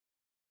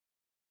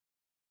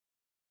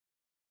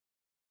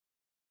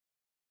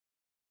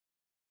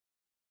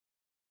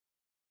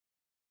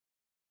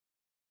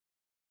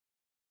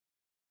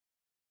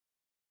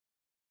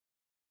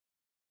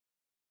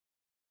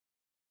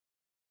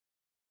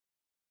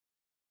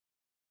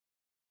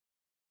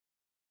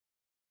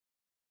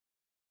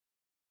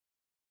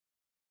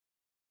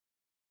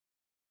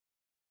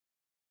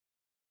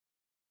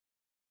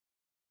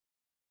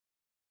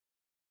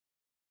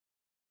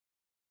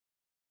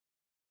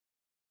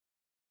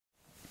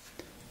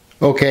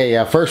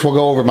Okay, first we'll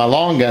go over my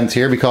long guns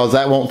here because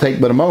that won't take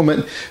but a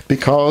moment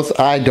because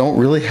I don't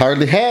really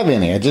hardly have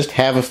any. I just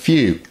have a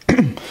few.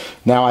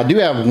 Now I do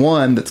have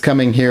one that's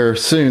coming here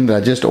soon that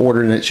I just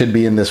ordered and it should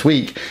be in this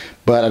week,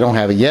 but I don't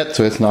have it yet,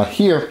 so it's not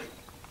here.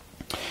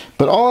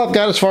 But all I've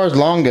got as far as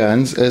long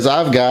guns is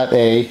I've got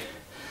a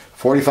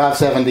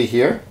 4570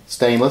 here,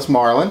 stainless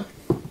Marlin.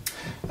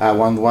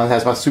 One that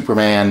has my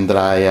Superman that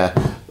I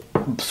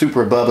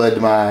super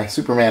bubbed my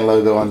Superman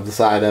logo on the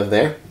side of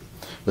there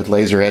with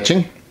laser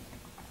etching.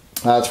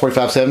 It's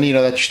 4570, you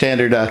know, that's your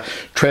standard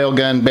trail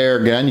gun, bear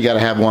gun. You got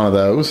to have one of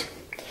those.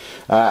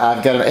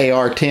 I've got an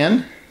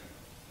AR-10.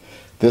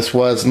 This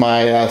was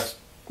my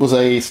was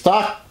a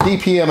stock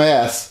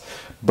DPMS,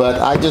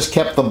 but I just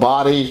kept the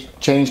body,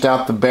 changed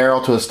out the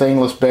barrel to a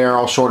stainless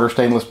barrel, shorter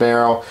stainless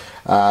barrel,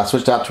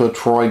 switched out to a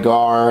Troy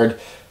guard,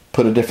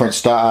 put a different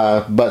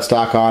butt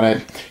stock on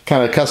it,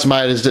 kind of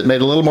customized it, made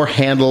it a little more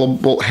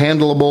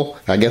handleable.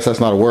 I guess that's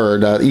not a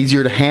word.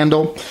 Easier to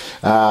handle.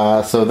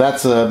 So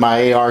that's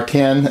my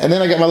AR-10. And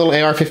then I got my little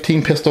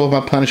AR-15 pistol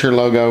with my Punisher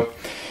logo.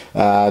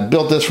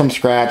 Built this from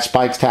scratch.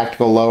 Spikes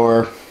Tactical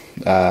Lower.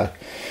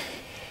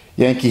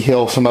 Yankee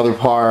Hill, some other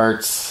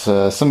parts.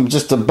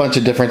 Just a bunch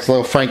of different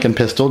little Franken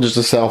pistol. Just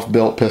a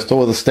self-built pistol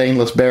with a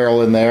stainless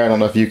barrel in there. I don't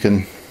know if you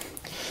can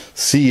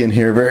see in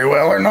here very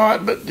well or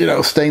not, but you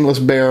know, stainless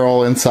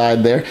barrel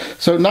inside there.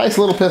 So nice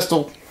little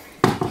pistol.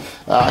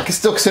 I can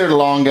still consider it a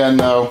long gun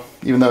though,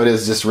 even though it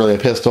is just really a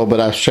pistol, but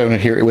I've shown it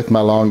here with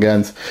my long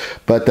guns.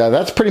 But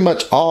that's pretty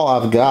much all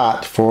I've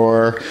got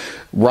for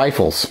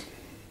rifles.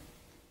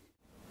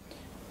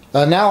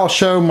 Now I'll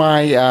show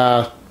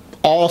my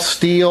all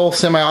steel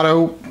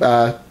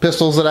semi-auto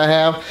pistols that I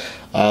have.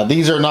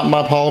 These are not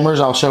my polymers.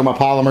 I'll show my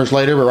polymers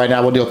later, but right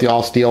now we'll deal with the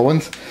all steel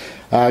ones.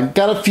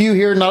 Got a few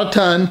here, not a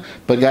ton,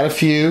 but got a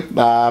few.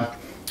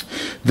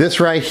 This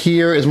right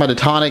here is my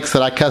Detonics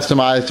that I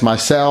customized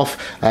myself.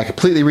 I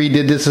completely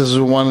redid this. This is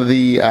one of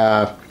the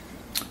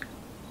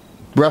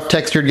rough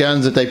textured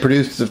guns that they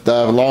produced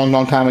a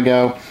long time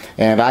ago,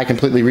 and I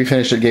completely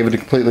refinished it, gave it a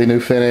completely new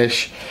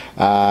finish.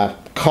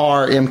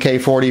 Car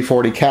MK40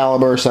 40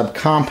 caliber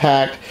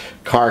subcompact,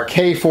 Car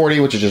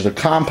K40, which is just a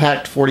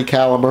compact 40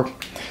 caliber.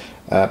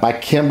 My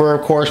Kimber,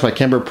 of course, my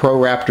Kimber Pro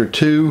Raptor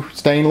 2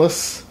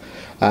 stainless.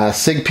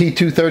 SIG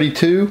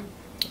P232,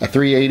 a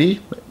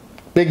 380,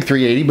 big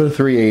 380, but a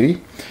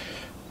 380.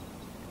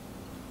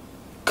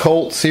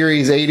 Colt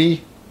Series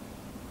 80,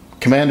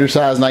 Commander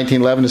size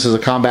 1911. This is a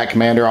combat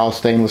commander, all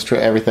stainless,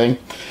 everything.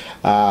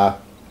 My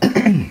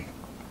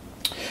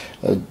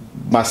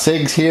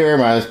SIGs here,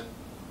 my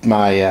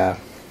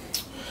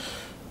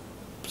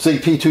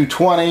SIG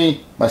P220,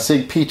 my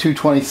SIG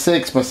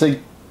P226, my SIG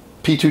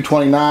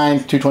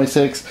P229,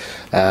 226.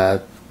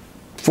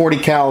 40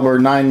 caliber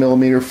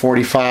 9mm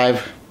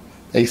 45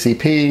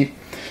 ACP.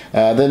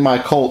 Then my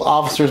Colt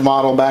officer's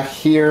model back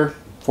here,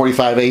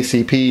 45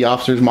 ACP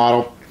officer's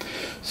model.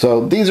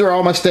 So these are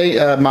all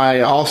my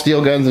all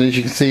steel guns, and as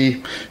you can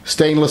see,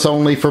 stainless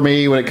only for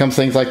me when it comes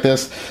to things like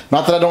this.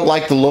 Not that I don't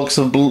like the looks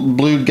of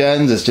blued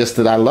guns, it's just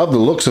that I love the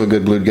looks of a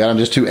good blued gun. I'm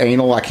just too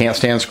anal. I can't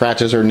stand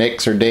scratches or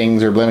nicks or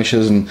dings or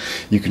blemishes, and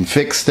you can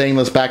fix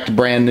stainless back to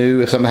brand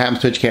new. If something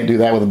happens to it, you can't do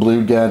that with a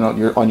blued gun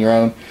on your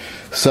own.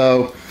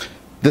 So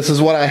this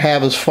is what I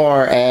have as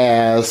far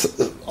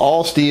as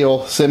all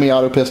steel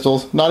semi-auto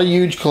pistols. Not a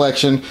huge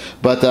collection,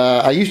 but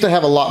I used to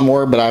have a lot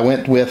more, but I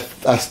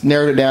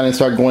narrowed it down and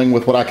started going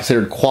with what I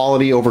considered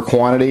quality over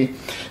quantity.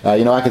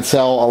 You know, I could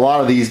sell a lot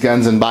of these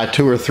guns and buy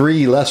 2 or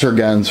 3 lesser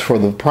guns for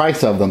the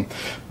price of them,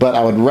 but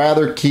I would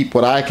rather keep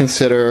what I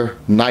consider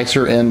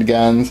nicer end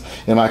guns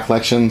in my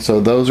collection, so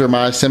those are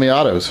my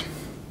semi-autos.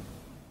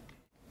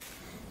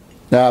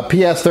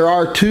 P.S. There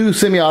are 2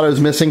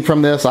 semi-autos missing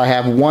from this. I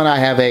have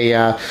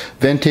a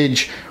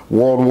vintage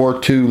World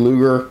War II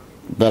Luger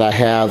that I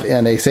have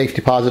in a safe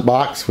deposit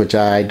box, which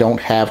I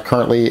don't have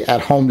currently at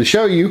home to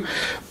show you.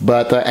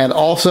 But and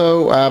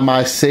also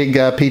my SIG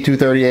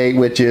P238,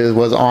 which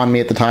was on me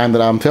at the time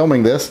that I'm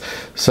filming this.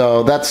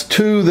 So that's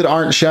 2 that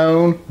aren't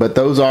shown, but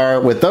those are,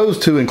 with those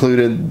 2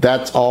 included,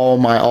 that's all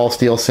my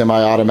all-steel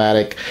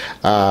semi-automatic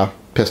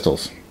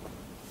pistols.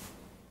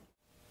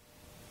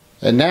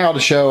 And now to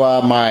show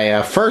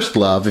my first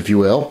love, if you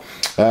will,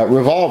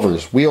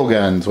 revolvers, wheel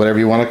guns, whatever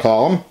you want to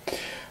call them.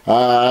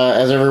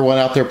 As everyone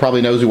out there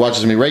probably knows who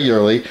watches me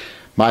regularly,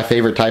 my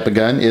favorite type of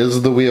gun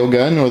is the wheel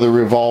gun or the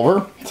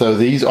revolver. So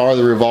these are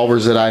the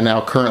revolvers that I now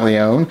currently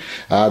own.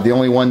 The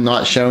only one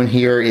not shown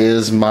here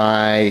is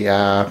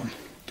my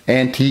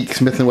antique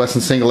Smith & Wesson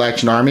Single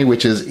Action Army,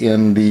 which is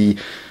in the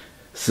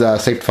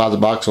safe deposit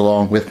box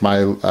along with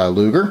my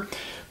Luger.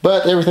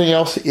 But everything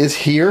else is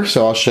here,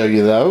 so I'll show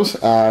you those.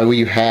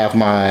 We have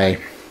my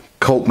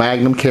Colt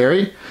Magnum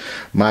carry,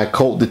 my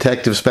Colt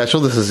Detective Special.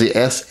 This is the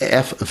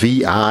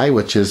SFVI,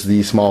 which is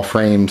the small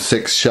frame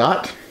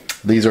 6-shot.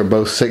 These are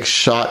both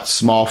 6-shot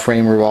small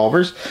frame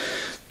revolvers.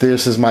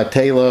 This is my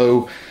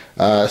Talo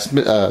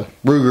Ruger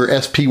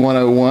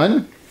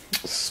SP101,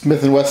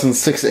 Smith & Wesson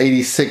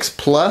 686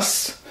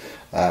 Plus,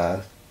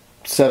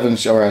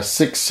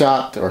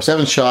 7-shot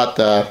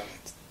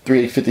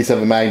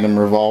 .357 Magnum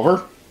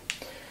revolver.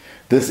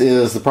 This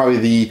is probably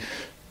the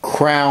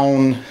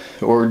crown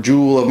or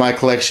jewel of my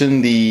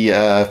collection,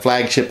 the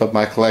flagship of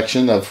my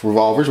collection of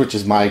revolvers, which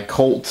is my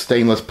Colt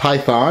stainless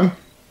Python.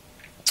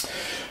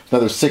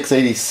 Another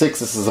 686.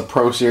 This is a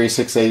Pro Series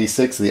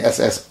 686, the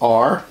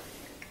SSR.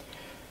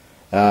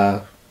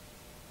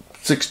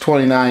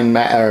 629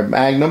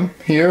 Magnum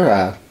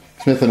here.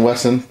 Smith &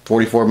 Wesson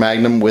 44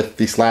 Magnum with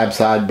the slab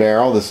side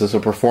barrel. This is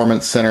a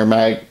Performance Center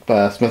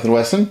Smith &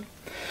 Wesson.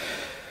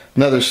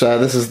 Another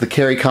this is the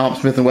Carry Comp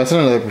Smith & Wesson,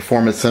 another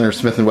Performance Center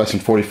Smith & Wesson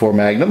 44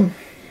 Magnum.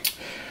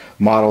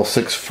 Model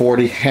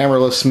 640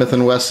 hammerless Smith &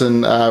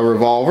 Wesson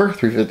revolver,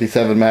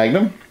 .357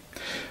 Magnum.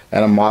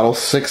 And a Model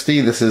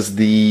 60. This is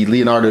the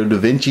Leonardo da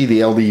Vinci,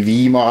 the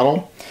LDV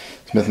model.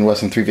 Smith &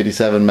 Wesson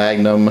 .357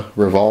 Magnum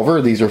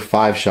revolver. These are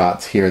 5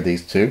 shots here,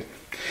 these two.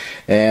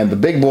 And the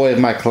big boy of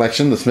my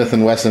collection, the Smith &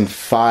 Wesson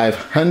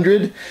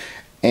 500,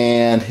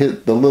 and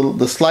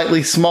the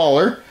slightly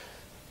smaller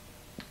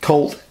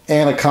Colt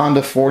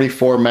Anaconda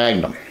 44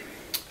 Magnum.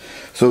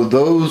 So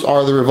those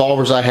are the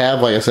revolvers I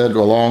have, like I said,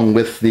 along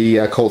with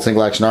the Colt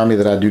Single Action Army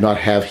that I do not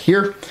have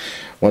here.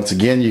 Once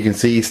again, you can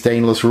see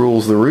stainless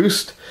rules the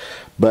roost,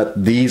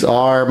 but these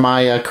are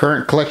my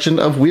current collection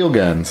of wheel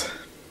guns.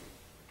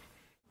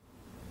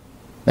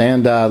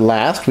 And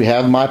last, we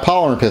have my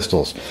polymer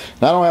pistols.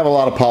 Now, I don't have a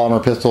lot of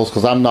polymer pistols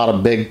because I'm not a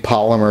big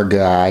polymer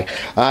guy.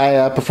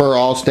 I prefer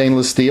all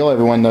stainless steel.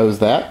 Everyone knows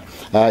that.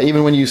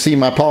 Even when you see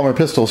my polymer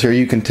pistols here,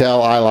 you can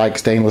tell I like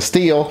stainless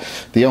steel.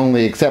 The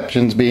only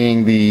exceptions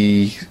being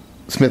the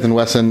Smith &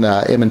 Wesson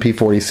M&P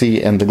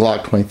 40C and the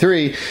Glock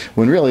 23,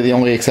 when really the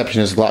only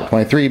exception is Glock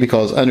 23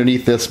 because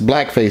underneath this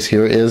black face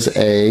here is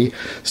a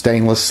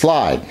stainless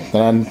slide.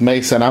 And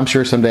I'm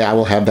sure someday I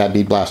will have that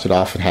be blasted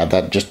off and have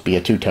that just be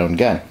a two-tone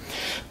gun.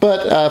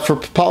 But for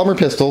polymer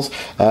pistols,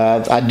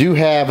 I do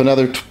have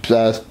another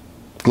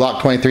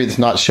Glock 23 that's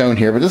not shown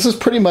here, but this is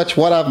pretty much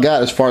what I've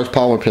got as far as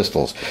polymer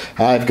pistols.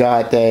 I've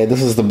got,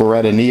 this is the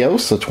Beretta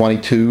Neos, a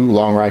 22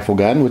 long rifle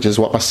gun, which is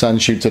what my son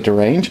shoots at the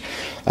range.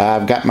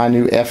 I've got my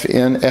new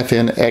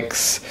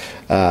FNX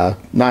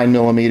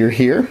 9mm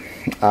here.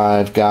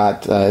 I've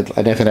got an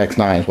FNX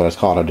 9 is what it's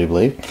called, I do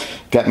believe.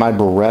 Got my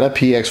Beretta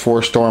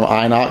PX4 Storm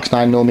Inox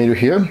 9mm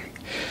here.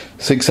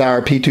 Sig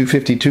Sauer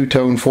P252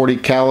 Tone 40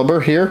 caliber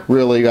here.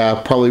 Really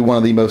probably one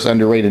of the most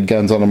underrated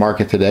guns on the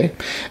market today.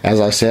 As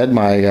I said,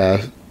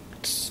 my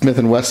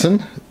Smith &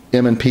 Wesson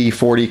M&P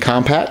 40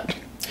 compact,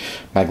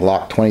 my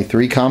Glock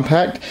 23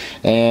 compact,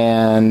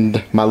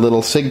 and my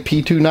little Sig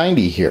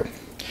P290 here.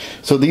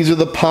 So these are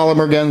the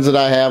polymer guns that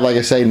I have. Like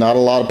I say, not a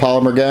lot of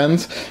polymer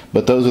guns,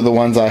 but those are the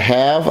ones I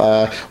have.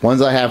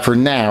 Ones I have for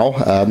now.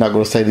 I'm not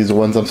going to say these are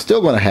ones I'm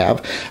still going to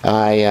have.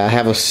 I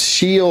have a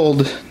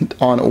shield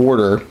on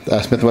order,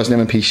 Smith & Wesson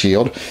M&P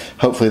shield.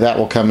 Hopefully that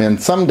will come in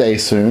someday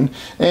soon.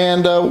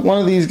 And one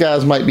of these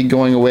guys might be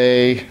going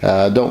away.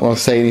 Don't want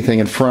to say anything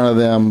in front of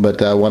them,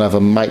 but one of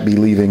them might be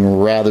leaving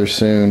rather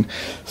soon.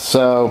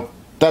 So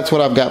that's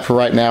what I've got for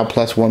right now,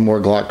 plus one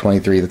more Glock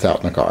 23 that's out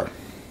in the car.